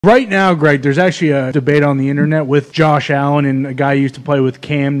Right now, Greg, there's actually a debate on the internet with Josh Allen and a guy who used to play with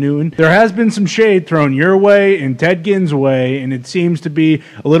Cam Newton. There has been some shade thrown your way and Ted Ginn's way, and it seems to be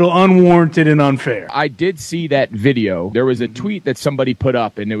a little unwarranted and unfair. I did see that video. There was a tweet that somebody put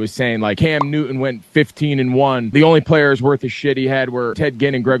up, and it was saying, like, Cam Newton went 15-1. The only players worth of shit he had were Ted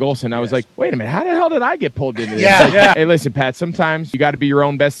Ginn and Greg Olsen. I was like, wait a minute, how the hell did I get pulled into this? Like, hey, listen, Pat, sometimes you got to be your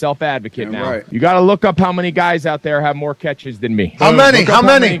own best self-advocate now. Right. You got to look up how many guys out there have more catches than me. How many? How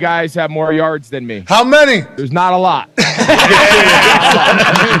many guys have more yards than me? How many? There's not a lot.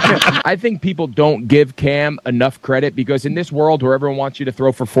 I think people don't give Cam enough credit because in this world where everyone wants you to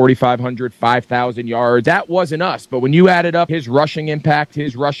throw for 4,500, 5,000 yards, that wasn't us. But when you added up his rushing impact,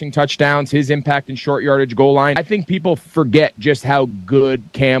 his rushing touchdowns, his impact in short yardage goal line, I think people forget just how good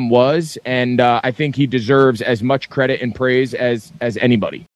Cam was, and I think he deserves as much credit and praise as anybody.